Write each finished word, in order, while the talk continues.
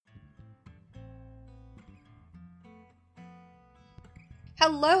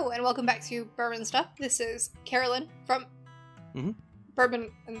Hello, and welcome back to Bourbon Stuff. This is Carolyn from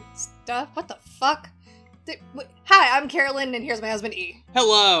Bourbon and Stuff. What the fuck? Hi, I'm Carolyn, and here's my husband, E.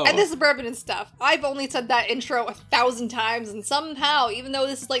 Hello! And this is Bourbon and Stuff. I've only said that intro 1,000 times, and somehow, even though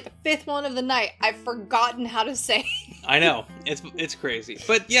this is like the fifth one of the night, I've forgotten how to say. I know. It's crazy.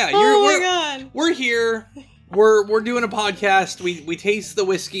 But yeah, we're here. We're doing a podcast. We taste the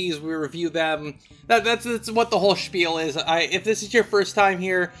whiskeys, we review them. That's what the whole spiel is. If this is your first time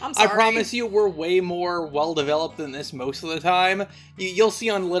here, I'm sorry. I promise you we're way more well developed than this most of the time. You'll see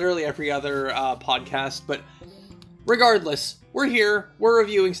on literally every other podcast, but regardless, we're here. We're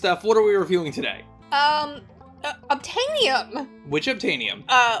reviewing stuff. What are we reviewing today? Obtainium. Which Obtainium?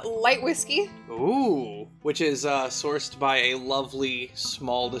 Light whiskey. Ooh, which is sourced by a lovely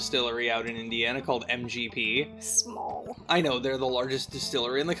small distillery out in Indiana called MGP. Small. I know, they're the largest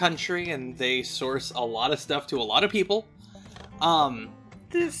distillery in the country, and they source a lot of stuff to a lot of people. How much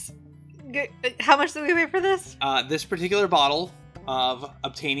did we pay for this? This particular bottle of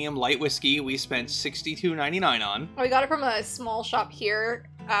Obtainium Light Whiskey, we spent $62.99 on. We got it from a like shop here,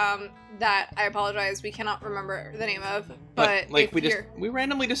 that I apologize, we cannot remember the name of. But like we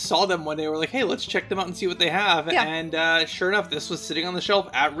randomly just saw them one day. We're like, hey, let's check them out and see what they have. Yeah. And sure enough, this was sitting on the shelf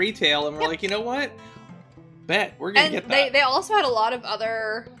at retail, and we're like, you know what? Bet we're gonna get that. They also had a lot of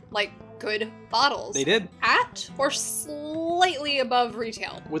other like good bottles. They did. At or slightly above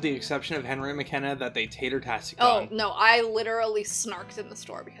retail. With the exception of Henry McKenna that they tater-tastic Oh, on. no, I literally snarked in the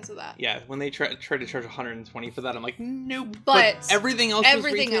store because of that. Yeah, when they tried to charge $120 for that, I'm like, nope. But everything else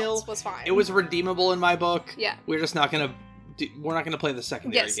was fine. It was redeemable in my book. Yeah. We're just not gonna play the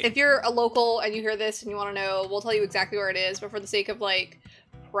secondary yes, game. if you're a local and you hear this and you want to know, we'll tell you exactly where it is, but for the sake of like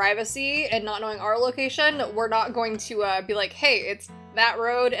privacy and not knowing our location, we're not going to be like, hey, it's that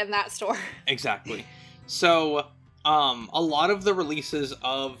road and that store. Exactly. So, a lot of the releases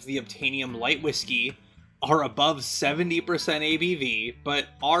of the Obtainium Light Whiskey are above 70% ABV, but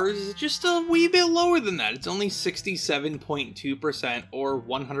ours is just a wee bit lower than that. It's only 67.2% or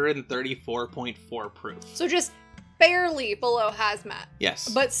 134.4 proof. So just barely below hazmat. Yes.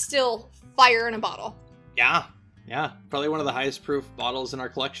 But still fire in a bottle. Yeah. Probably one of the highest proof bottles in our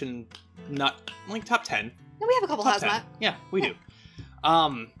collection. Not like top 10. No, we have a couple Top hazmat. 10. Yeah, we do.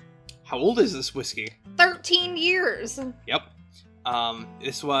 How old is this whiskey? 13 years. Yep.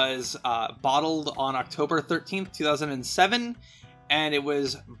 This was bottled on October 13th, 2007, and it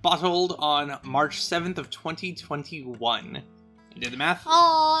was bottled on March 7th of 2021. You did the math?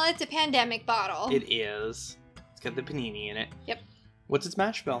 Aw, it's a pandemic bottle. It is. It's got the panini in it. Yep. What's its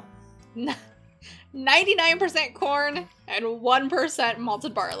mash bill? 99% corn and 1%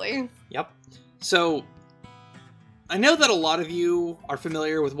 malted barley. Yep. So, I know that a lot of you are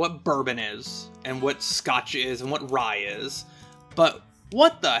familiar with what bourbon is, and what scotch is, and what rye is, but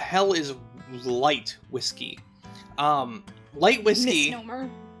what the hell is light whiskey? Light whiskey... Misnomer.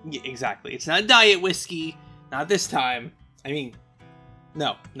 Yeah, exactly. It's not diet whiskey. Not this time. I mean,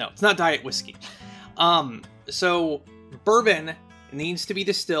 no, it's not diet whiskey. So, bourbon needs to be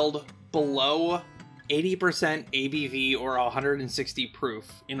distilled below 80% ABV or 160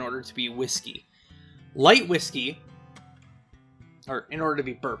 proof in order to be whiskey. Light whiskey... or in order to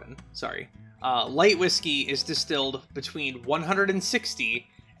be bourbon, sorry. Light whiskey is distilled between 160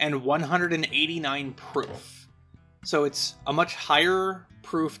 and 189 proof. So it's a much higher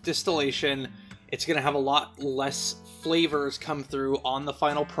proof distillation. It's going to have a lot less flavors come through on the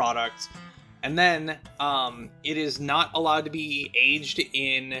final product. And then it is not allowed to be aged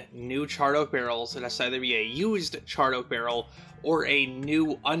in new charred oak barrels. It has to either be a used charred oak barrel or a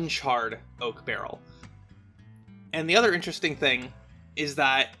new uncharred oak barrel. And the other interesting thing is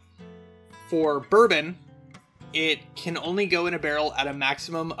that for bourbon, it can only go in a barrel at a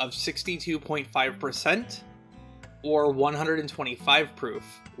maximum of 62.5% or 125 proof.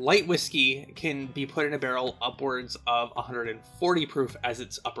 Light whiskey can be put in a barrel upwards of 140 proof as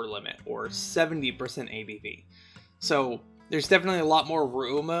its upper limit, or 70% ABV. So there's definitely a lot more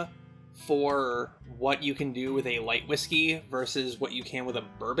room for what you can do with a light whiskey versus what you can with a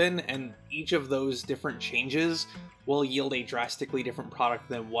bourbon, and each of those different changes will yield a drastically different product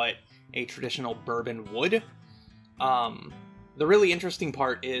than what a traditional bourbon would. The really interesting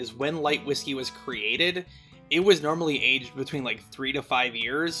part is when light whiskey was created, it was normally aged between like 3 to 5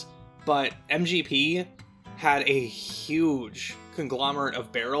 years, but MGP had a huge conglomerate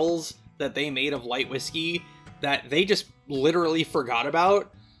of barrels that they made of light whiskey that they just literally forgot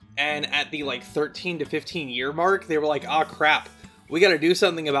about. And at the like 13 to 15 year mark, they were like, oh crap, we got to do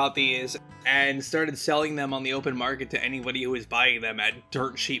something about these, and started selling them on the open market to anybody who was buying them at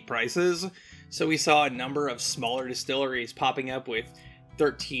dirt cheap prices. So we saw a number of smaller distilleries popping up with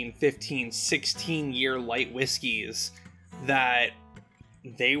 13, 15, 16 year light whiskeys that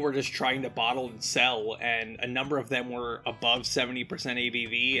they were just trying to bottle and sell, and a number of them were above 70%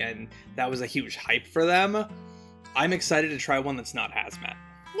 ABV, and that was a huge hype for them. I'm excited to try one that's not hazmat.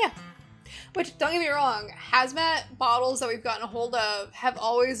 Yeah. Which, don't get me wrong, hazmat bottles that we've gotten a hold of have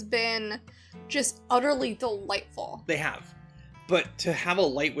always been just utterly delightful. They have. But to have a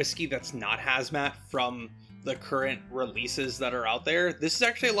light whiskey that's not hazmat from the current releases that are out there, this is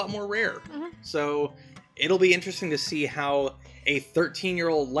actually a lot more rare. Mm-hmm. So it'll be interesting to see how a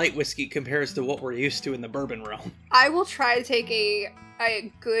 13-year-old light whiskey compares to what we're used to in the bourbon realm. I will try to take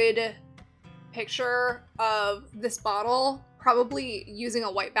a good picture of this bottle, probably using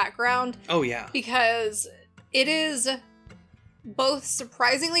a white background, Oh, yeah. because it is both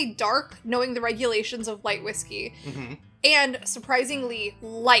surprisingly dark, knowing the regulations of light whiskey, Mm-hmm. and surprisingly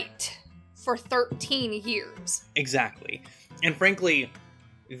light for 13 years. Exactly. And frankly,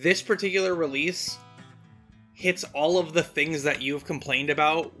 this particular release hits all of the things that you've complained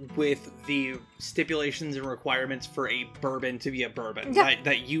about with the stipulations and requirements for a bourbon to be a bourbon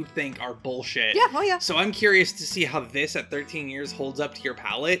that you think are bullshit. Yeah, oh yeah. So I'm curious to see how this at 13 years holds up to your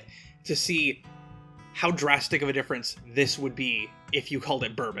palate, to see how drastic of a difference this would be if you called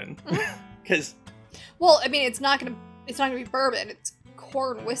it bourbon. Because Well, I mean, it's not gonna be bourbon. It's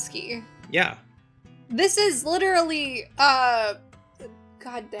corn whiskey. yeah, This is literally, God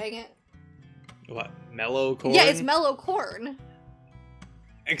dang it. what, mellow corn? Yeah, it's mellow corn.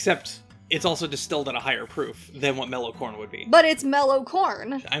 Except it's also distilled at a higher proof than what mellow corn would be. But it's mellow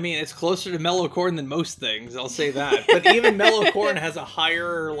corn. I mean, it's closer to mellow corn than most things, I'll say that. But even mellow corn has a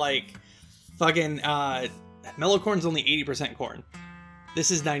higher, like, fucking, mellow corn's only 80% corn.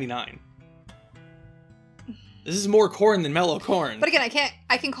 This is 99. This is more corn than mellow corn. But again,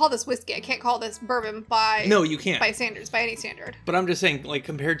 I can call this whiskey. I can't call this bourbon by No, you can't. by standards, by any standard. But I'm just saying, like,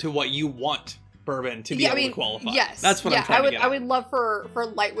 compared to what you want bourbon to be able to qualify. Yes. That's what I'm trying to get I at. would love for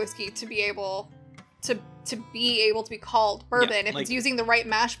light whiskey to be able to be called bourbon. If like- it's using the right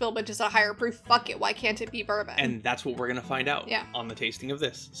mash bill but just a higher proof, fuck it. Why can't it be bourbon? And that's what we're going to find out Yeah. on the tasting of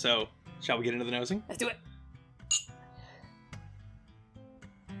this. So, shall we get into the nosing? Let's do it.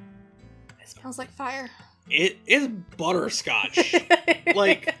 It smells like fire. It is butterscotch.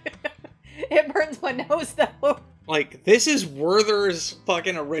 Like- it burns my nose though. Like, this is Werther's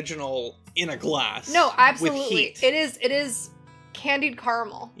fucking original in a glass. No, With absolutely. heat. It is candied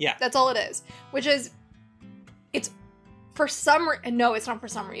caramel. Yeah. That's all it is. Which is, it's for some no, it's not for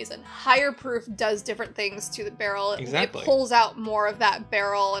some reason. Higher proof does different things to the barrel. Exactly. It pulls out more of that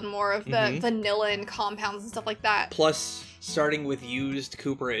barrel and more of the Mhm. vanillin compounds and stuff like that. Plus, starting with used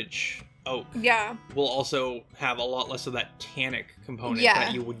cooperage oak Yeah. will also have a lot less of that tannic component Yeah.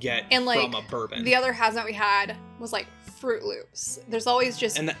 that you would get And, like, from a bourbon. The other hazmat we had was like Fruit Loops. There's always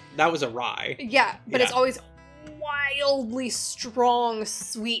just And that was a rye. yeah, but it's Yeah. always wildly strong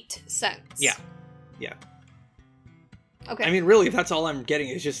sweet scents. Yeah. Yeah. Okay. I mean, really, if that's all I'm getting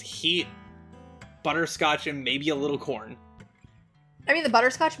is just heat, butterscotch, and maybe a little corn. the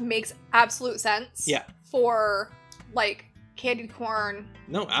butterscotch makes absolute sense. Yeah. For like candied corn.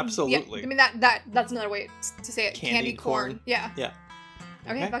 No, absolutely. Yeah, I mean that's another way to say it. Candied corn. Yeah. Yeah.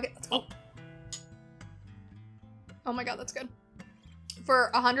 Okay, Okay. fuck it. Let's go. Oh my god, that's good.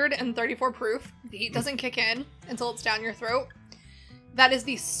 For 134 proof, the heat doesn't kick in until it's down your throat. That is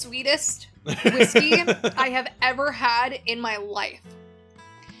the sweetest whiskey I have ever had in my life.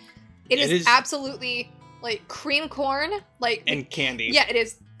 It is absolutely like cream corn, like And candy. yeah, it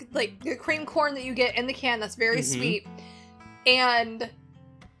is like the cream corn that you get in the can that's very Mhm. sweet, and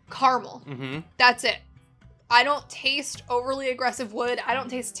caramel. Mm-hmm. That's it. I don't taste overly aggressive wood. I don't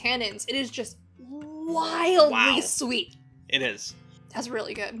taste tannins. It is just wildly Wow. sweet. It is. That's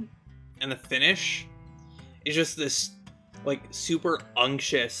really good. And the finish is just this, like, super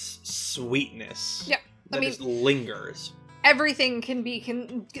unctuous sweetness. Yeah, I That mean- just lingers. Everything can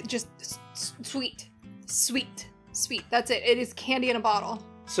just sweet. That's it. It is candy in a bottle.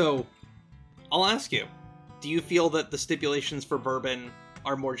 So, I'll ask you, do you feel that the stipulations for bourbon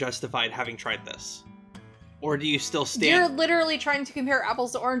are more justified having tried this? Or do you still You're stand... literally trying to compare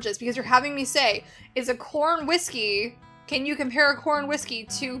apples to oranges because you're having me say, is a corn whiskey, can you compare a corn whiskey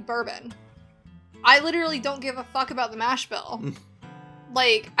to bourbon? I literally don't give a fuck about the mash bill.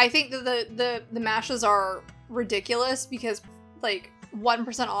 Like, I think that the mashes are ridiculous because, like,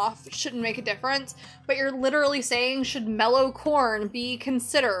 1% off shouldn't make a difference, but you're literally saying, should mellow corn be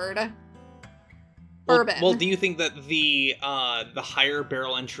considered bourbon? Well, do you think that the higher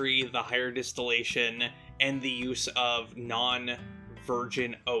barrel entry, the higher distillation, and the use of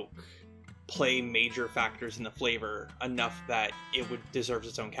non-virgin oak play major factors in the flavor enough that it would deserve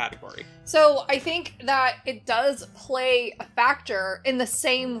its own category. So I think that it does play a factor in the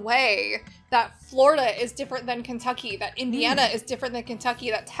same way that Florida is different than Kentucky, that Indiana is different than Kentucky,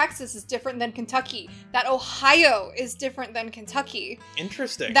 that Texas is different than Kentucky, that Ohio is different than Kentucky.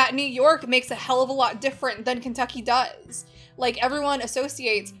 Interesting. That New York makes a hell of a lot different than Kentucky does. Like, everyone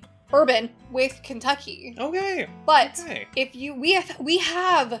associates bourbon with Kentucky. Okay. But Okay. if you we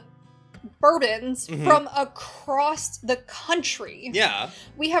have bourbons from across the country. Yeah.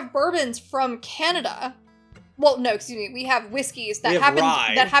 We have bourbons from Canada. Well, no, excuse me. We have whiskeys that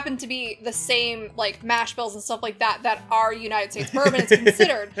rye. happen to be the same, like, mash bills and stuff like that are United States bourbon is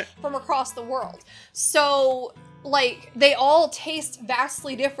considered from across the world. So, like, they all taste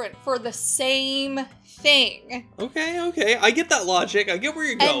vastly different for the same thing. Okay. I get that logic. I get where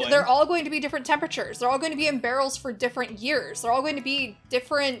you're going. And they're all going to be different temperatures. They're all going to be in barrels for different years. They're all going to be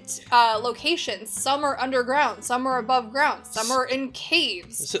different locations. Some are underground. Some are above ground. Some are in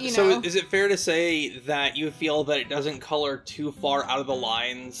caves. So is it fair to say that you feel that it doesn't color too far out of the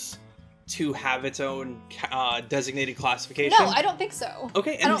lines to have its own designated classification? No, I don't think so.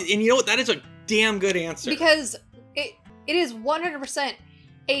 Okay, and you know what? That is a damn good answer. Because it is 100%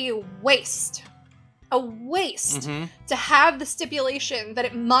 a waste. A waste to have the stipulation that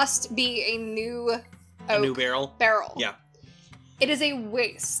it must be a new oak barrel. Yeah. It is a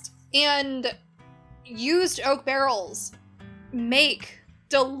waste. And used oak barrels make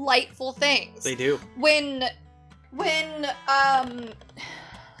delightful things. They do. When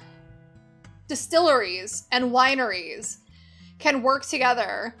distilleries and wineries can work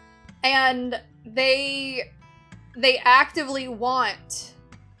together and they actively want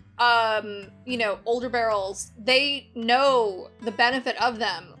older barrels, they know the benefit of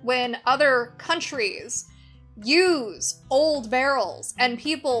them. When other countries use old barrels and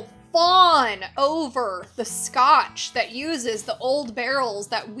people fawn over the Scotch that uses the old barrels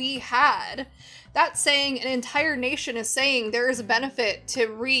that we had, that's saying an entire nation is saying there is a benefit to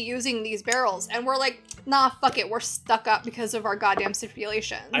reusing these barrels. And we're like, nah, fuck it, we're stuck up because of our goddamn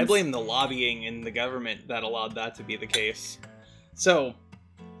stipulations. I blame the lobbying in the government that allowed that to be the case. So,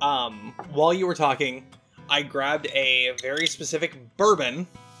 while you were talking, I grabbed a very specific bourbon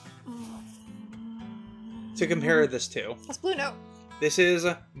to compare this to. That's Blue Note. This is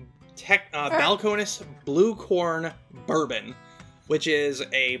Balcones Blue Corn Bourbon, which is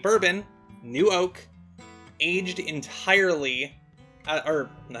a bourbon, new oak, aged entirely, or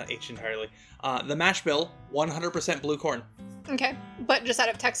not aged entirely, the mash bill, 100% blue corn. Okay, but just out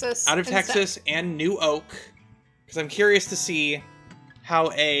of Texas. Out of Texas and new oak, because I'm curious to see how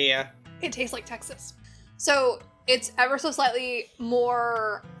it tastes like Texas. So it's ever so slightly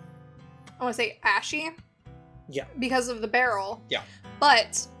more, I want to say ashy. Yeah. Because of the barrel. Yeah.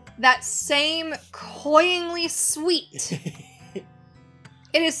 But that same cloyingly sweet, it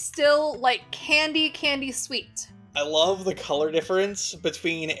is still like candy sweet. I love the color difference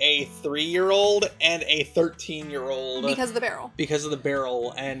between a 3-year-old and a 13-year-old. Because of the barrel. Because of the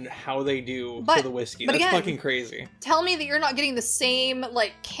barrel and how they do to the whiskey. But That's again, fucking crazy. Tell me that you're not getting the same,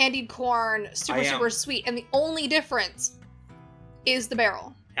 like, candied corn, super sweet, and the only difference is the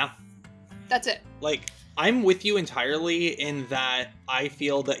barrel. Yeah. That's it. Like, I'm with you entirely in that I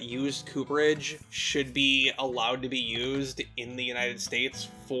feel that used cooperage should be allowed to be used in the United States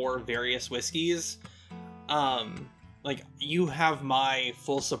for various whiskeys. Like, you have my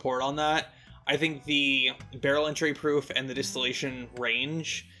full support on that. I think the barrel entry proof and the distillation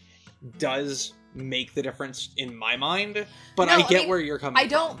range does make the difference in my mind, but I get where you're coming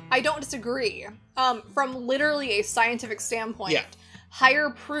from. I don't disagree. From literally a scientific standpoint, yeah. Higher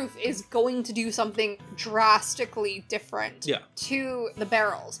proof is going to do something drastically different to the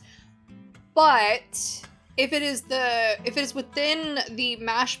barrels. But if it is within the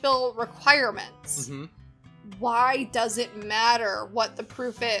mash bill requirements, why does it matter what the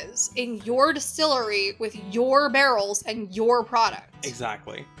proof is in your distillery with your barrels and your product?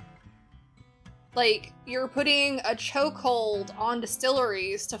 Exactly. Like, you're putting a chokehold on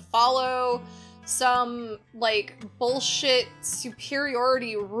distilleries to follow some, like, bullshit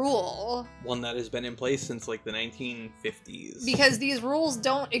superiority rule. One that has been in place since, like, the 1950s. Because these rules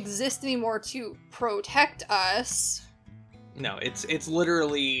don't exist anymore to protect us. No, it's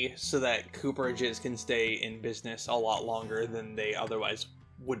literally so that cooperages can stay in business a lot longer than they otherwise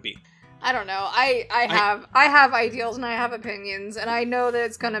would be. I don't know. I have ideals and I have opinions, and I know that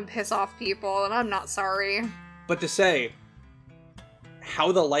it's gonna piss off people, and I'm not sorry. But to say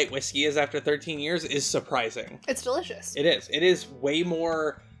how the light whiskey is after 13 years is surprising. It's delicious. It is. It is way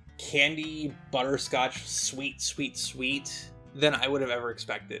more candy, butterscotch, sweet than I would have ever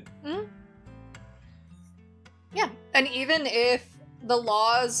expected. Yeah, and even if the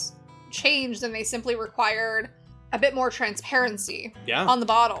laws changed and they simply required a bit more transparency Yeah. on the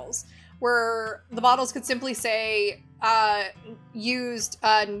bottles, where the bottles could simply say used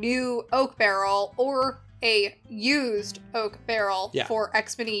a new oak barrel or a used oak barrel Yeah. for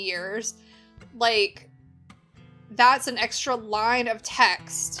X many years, like, that's an extra line of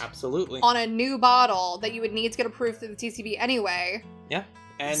text Absolutely. on a new bottle that you would need to get approved through the TCB anyway. Yeah.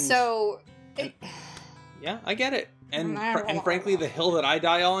 And So, yeah, I get it. And frankly, the hill that I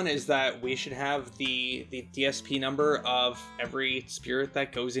die on is that we should have the DSP number of every spirit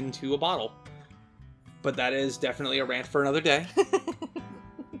that goes into a bottle. But that is definitely a rant for another day.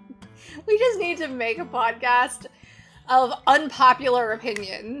 we just need to make a podcast of unpopular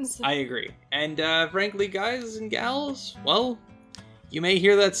opinions. I agree. And frankly, guys and gals, well, you may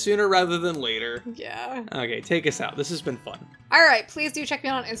hear that sooner rather than later. Yeah. Okay, take us out. This has been fun. Alright, please do check me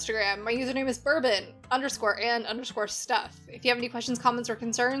out on Instagram. My username is bourbon_and_stuff. If you have any questions, comments, or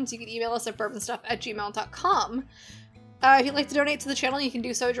concerns, you can email us at bourbonstuff@gmail.com. If you'd like to donate to the channel, you can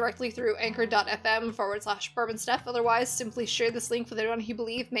do so directly through anchor.fm/bourbonstuff. Otherwise, simply share this link with anyone who you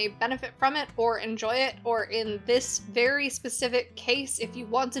believe may benefit from it or enjoy it, or in this very specific case, if you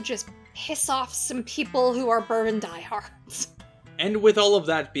want to just piss off some people who are bourbon diehards. And with all of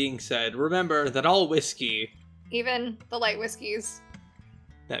that being said, remember that all whiskey, Even the light whiskeys.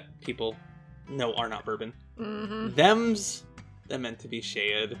 that people know are not bourbon, Mm-hmm. they're meant to be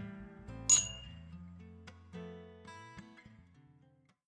shade.